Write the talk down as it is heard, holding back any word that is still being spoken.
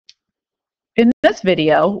In this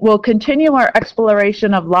video, we'll continue our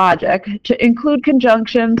exploration of logic to include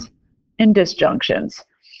conjunctions and disjunctions.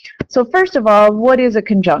 So first of all, what is a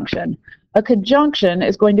conjunction? A conjunction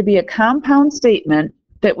is going to be a compound statement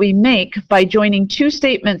that we make by joining two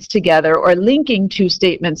statements together or linking two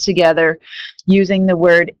statements together using the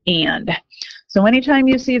word and. So anytime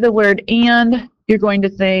you see the word and, you're going to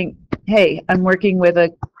think, hey, I'm working with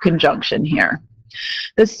a conjunction here.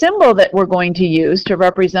 The symbol that we're going to use to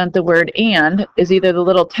represent the word and is either the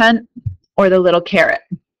little tent or the little caret.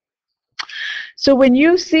 So when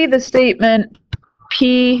you see the statement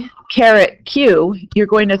P caret Q, you're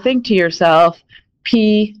going to think to yourself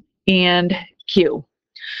P and Q.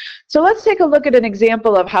 So let's take a look at an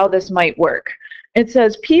example of how this might work. It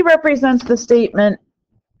says P represents the statement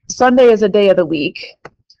Sunday is a day of the week.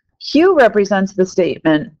 Q represents the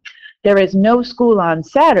statement there is no school on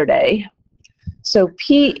Saturday. So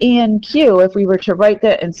P and Q, if we were to write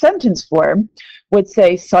that in sentence form, would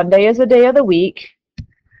say Sunday is a day of the week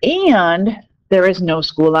and there is no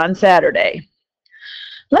school on Saturday.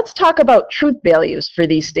 Let's talk about truth values for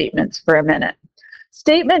these statements for a minute.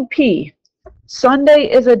 Statement P, Sunday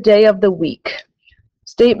is a day of the week.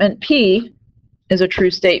 Statement P is a true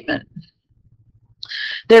statement.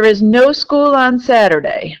 There is no school on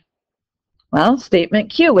Saturday. Well, statement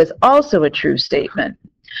Q is also a true statement.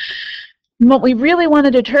 What we really want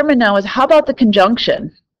to determine now is how about the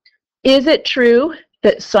conjunction? Is it true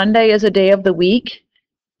that Sunday is a day of the week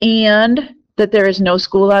and that there is no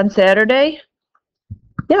school on Saturday?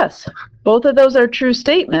 Yes, both of those are true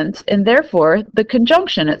statements, and therefore the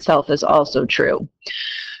conjunction itself is also true.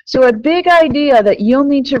 So a big idea that you'll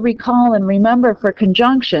need to recall and remember for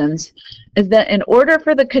conjunctions is that in order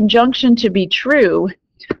for the conjunction to be true,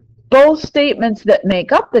 both statements that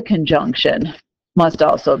make up the conjunction must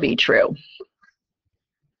also be true.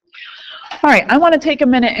 All right, I want to take a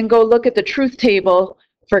minute and go look at the truth table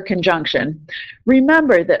for conjunction.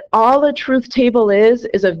 Remember that all a truth table is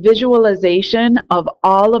a visualization of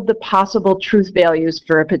all of the possible truth values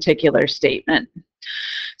for a particular statement.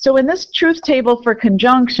 So in this truth table for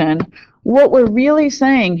conjunction, what we're really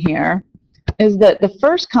saying here is that the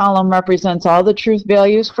first column represents all the truth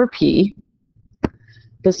values for P.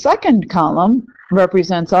 The second column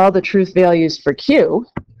represents all the truth values for Q.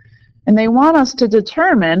 And they want us to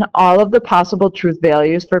determine all of the possible truth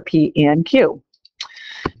values for P and Q.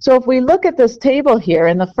 So if we look at this table here,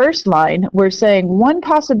 in the first line, we're saying one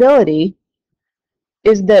possibility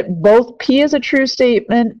is that both P is a true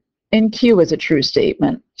statement and Q is a true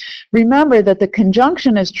statement. Remember that the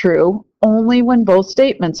conjunction is true only when both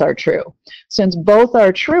statements are true. Since both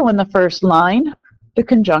are true in the first line, the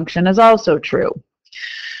conjunction is also true.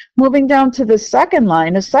 Moving down to the second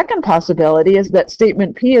line, a second possibility is that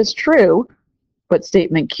statement P is true, but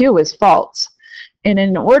statement Q is false. And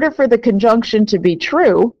in order for the conjunction to be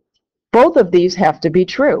true, both of these have to be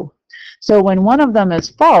true. So when one of them is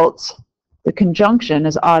false, the conjunction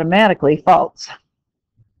is automatically false.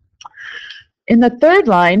 In the third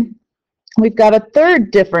line, we've got a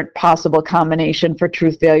third different possible combination for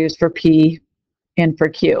truth values for P and for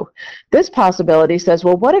Q. This possibility says,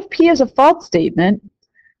 well, what if P is a false statement,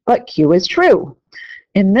 but Q is true?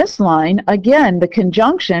 In this line, again, the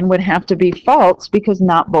conjunction would have to be false because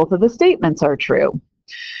not both of the statements are true.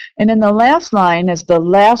 And in the last line is the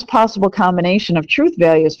last possible combination of truth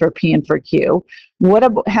values for P and for Q.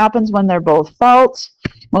 What happens when they're both false?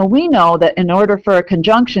 Well, we know that in order for a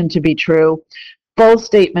conjunction to be true, both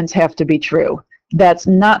statements have to be true. That's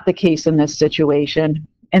not the case in this situation,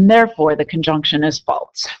 and therefore the conjunction is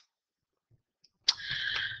false.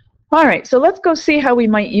 All right, so let's go see how we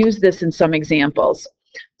might use this in some examples.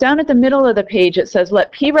 Down at the middle of the page, it says,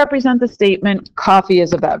 let P represent the statement, coffee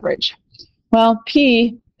is a beverage. Well,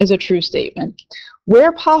 P is a true statement.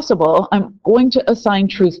 Where possible, I'm going to assign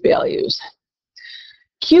truth values.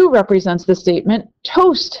 Q represents the statement,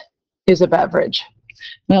 toast is a beverage.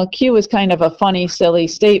 Well, Q is kind of a funny, silly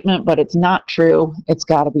statement, but it's not true. It's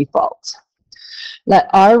got to be false. Let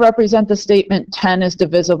R represent the statement, 10 is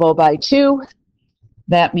divisible by 2.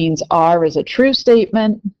 That means R is a true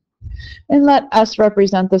statement. And let S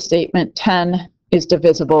represent the statement 10 is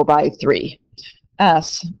divisible by 3.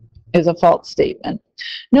 S is a false statement.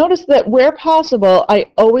 Notice that where possible, I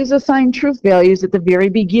always assign truth values at the very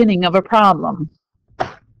beginning of a problem.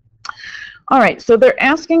 All right, so they're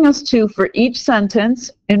asking us to, for each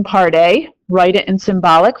sentence in part A, write it in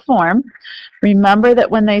symbolic form. Remember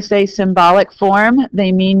that when they say symbolic form,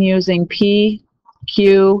 they mean using P,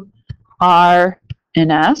 Q, R,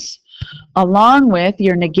 and S, along with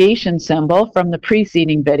your negation symbol from the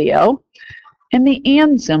preceding video, and the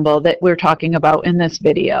and symbol that we're talking about in this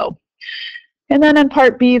video. And then in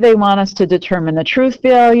part B, they want us to determine the truth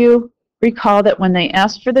value. Recall that when they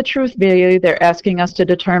ask for the truth value, they're asking us to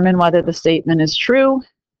determine whether the statement is true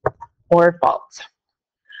or false.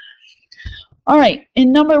 All right,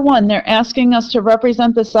 in number 1, they're asking us to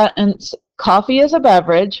represent the sentence, coffee is a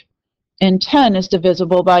beverage, and 10 is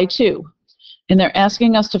divisible by 2. And they're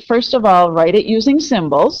asking us to, first of all, write it using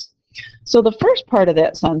symbols. So the first part of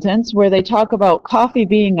that sentence, where they talk about coffee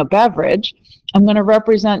being a beverage, I'm going to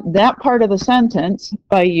represent that part of the sentence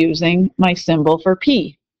by using my symbol for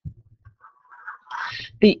P.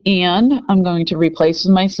 The and, I'm going to replace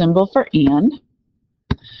my symbol for and.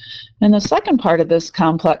 And the second part of this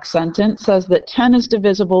complex sentence says that 10 is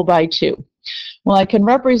divisible by 2. Well, I can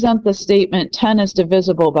represent the statement 10 is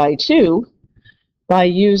divisible by 2 by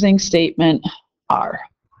using statement R.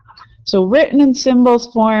 So written in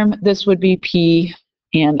symbols form, this would be P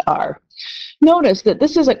and R. Notice that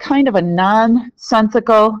this is a kind of a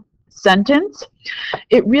nonsensical sentence.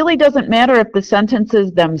 It really doesn't matter if the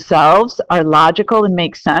sentences themselves are logical and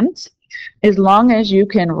make sense, as long as you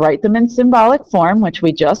can write them in symbolic form, which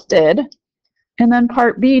we just did, and then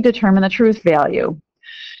part B, determine the truth value.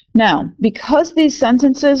 Now, because these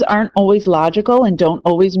sentences aren't always logical and don't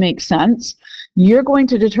always make sense, you're going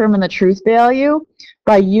to determine the truth value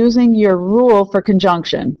by using your rule for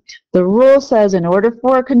conjunction. The rule says in order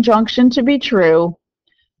for a conjunction to be true,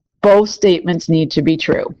 both statements need to be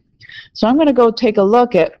true. So I'm going to go take a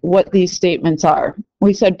look at what these statements are.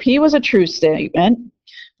 We said P was a true statement.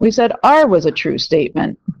 We said R was a true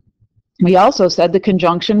statement. We also said the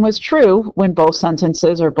conjunction was true when both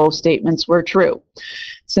sentences or both statements were true.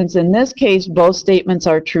 Since in this case both statements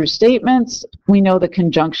are true statements, we know the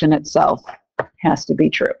conjunction itself has to be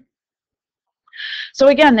true. So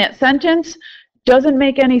again, that sentence doesn't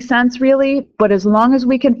make any sense really, but as long as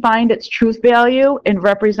we can find its truth value and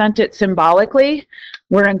represent it symbolically,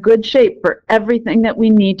 we're in good shape for everything that we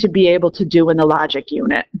need to be able to do in the logic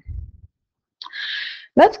unit.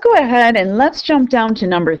 Let's go ahead and let's jump down to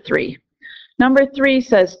number 3. Number 3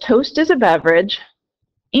 says toast is a beverage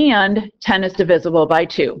and 10 is divisible by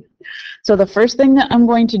 2. So the first thing that I'm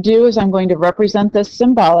going to do is I'm going to represent this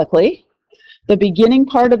symbolically. The beginning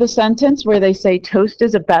part of the sentence where they say toast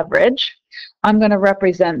is a beverage, I'm going to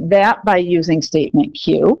represent that by using statement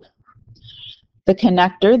Q. The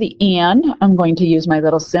connector, the and, I'm going to use my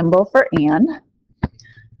little symbol for and.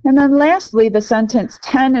 And then lastly, the sentence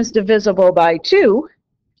 10 is divisible by 2,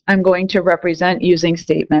 I'm going to represent using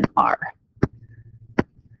statement R.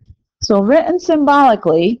 So written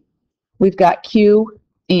symbolically, we've got Q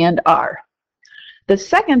and R. The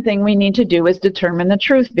second thing we need to do is determine the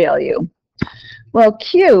truth value. Well,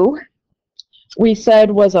 Q, we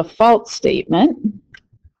said was a false statement.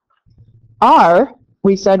 R,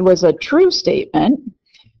 we said was a true statement.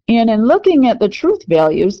 And in looking at the truth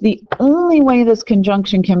values, the only way this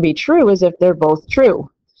conjunction can be true is if they're both true.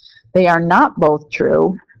 They are not both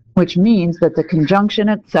true, which means that the conjunction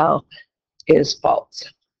itself is false.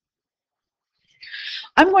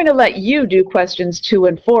 I'm going to let you do questions 2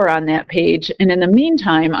 and 4 on that page, and in the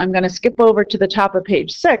meantime, I'm going to skip over to the top of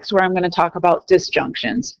page 6 where I'm going to talk about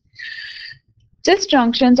disjunctions.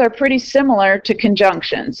 Disjunctions are pretty similar to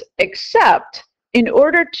conjunctions, except in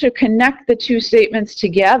order to connect the two statements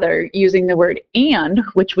together using the word and,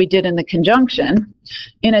 which we did in the conjunction,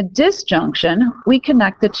 in a disjunction, we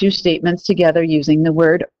connect the two statements together using the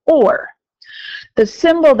word or. The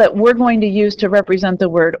symbol that we're going to use to represent the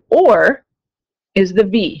word or is the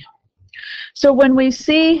V. So when we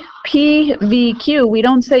see PVQ, we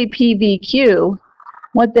don't say PVQ.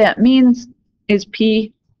 What that means is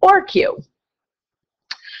P or Q.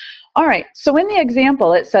 All right, so in the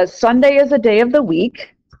example, it says Sunday is a day of the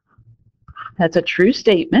week. That's a true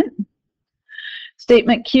statement.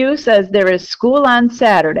 Statement Q says there is school on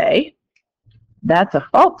Saturday. That's a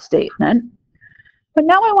false statement. But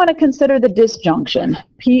now I want to consider the disjunction,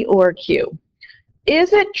 P or Q.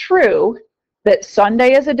 Is it true that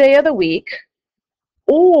Sunday is a day of the week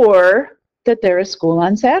or that there is school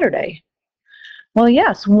on Saturday? Well,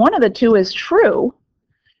 yes, one of the two is true,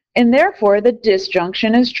 and therefore the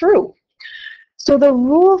disjunction is true. So the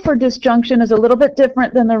rule for disjunction is a little bit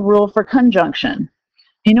different than the rule for conjunction.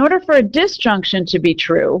 In order for a disjunction to be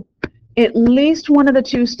true, at least one of the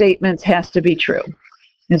two statements has to be true.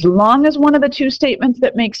 As long as one of the two statements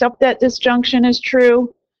that makes up that disjunction is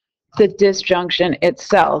true, the disjunction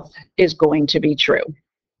itself is going to be true.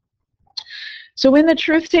 So in the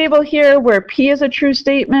truth table here, where P is a true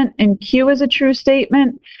statement and Q is a true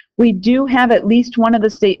statement, we do have at least one of the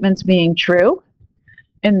statements being true,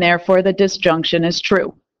 and therefore the disjunction is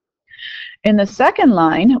true. In the second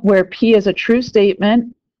line, where P is a true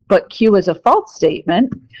statement but Q is a false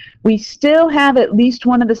statement, we still have at least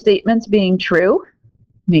one of the statements being true,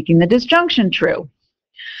 making the disjunction true.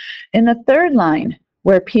 In the third line,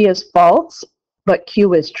 where P is false, but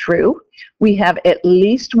Q is true, we have at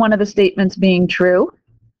least one of the statements being true,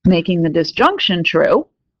 making the disjunction true.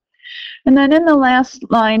 And then in the last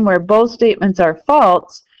line, where both statements are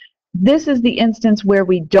false, this is the instance where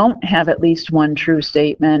we don't have at least one true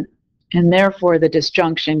statement, and therefore the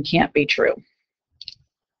disjunction can't be true.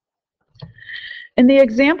 In the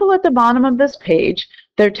example at the bottom of this page,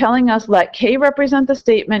 they're telling us let K represent the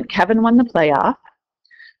statement Kevin won the playoff,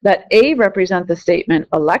 let A represent the statement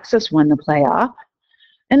Alexis won the playoff,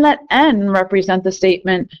 and let N represent the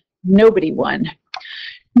statement nobody won.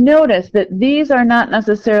 Notice that these are not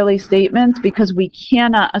necessarily statements because we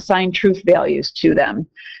cannot assign truth values to them.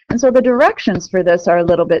 And so the directions for this are a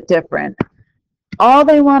little bit different. All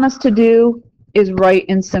they want us to do is write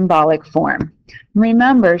in symbolic form.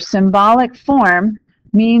 Remember, symbolic form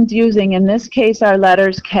means using, in this case, our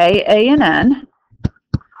letters K, A, and N.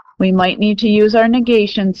 We might need to use our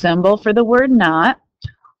negation symbol for the word not,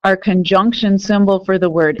 our conjunction symbol for the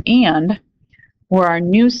word and, or our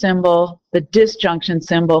new symbol, the disjunction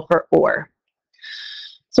symbol for or.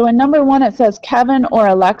 So in number 1, it says Kevin or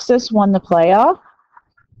Alexis won the playoff.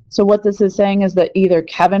 So what this is saying is that either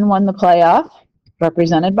Kevin won the playoff,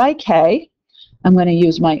 represented by K. I'm going to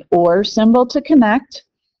use my or symbol to connect.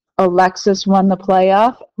 Alexis won the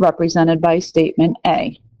playoff, represented by statement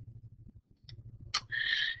A.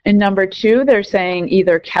 In number 2, they're saying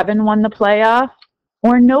either Kevin won the playoff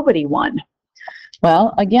or nobody won.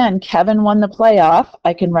 Well, again, Kevin won the playoff,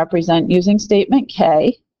 I can represent using statement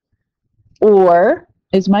K, or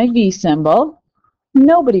is my V symbol,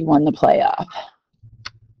 nobody won the playoff,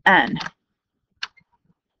 N.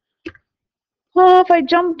 Well, if I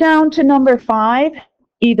jump down to number 5,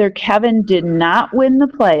 either Kevin did not win the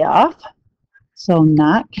playoff, so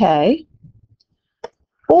not K,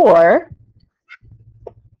 or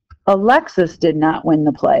Alexis did not win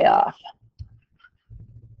the playoff,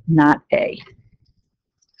 not A.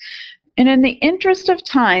 And in the interest of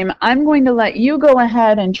time, I'm going to let you go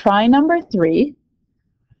ahead and try number 3.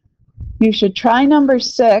 You should try number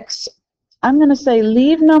 6. I'm going to say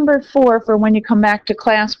leave number 4 for when you come back to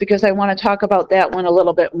class because I want to talk about that one a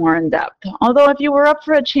little bit more in depth. Although if you were up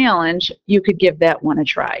for a challenge, you could give that one a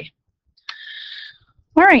try.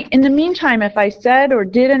 All right, in the meantime, if I said or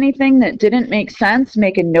did anything that didn't make sense,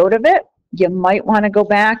 make a note of it. You might want to go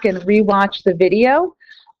back and rewatch the video.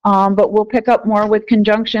 But we'll pick up more with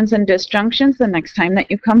conjunctions and disjunctions the next time that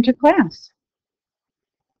you come to class.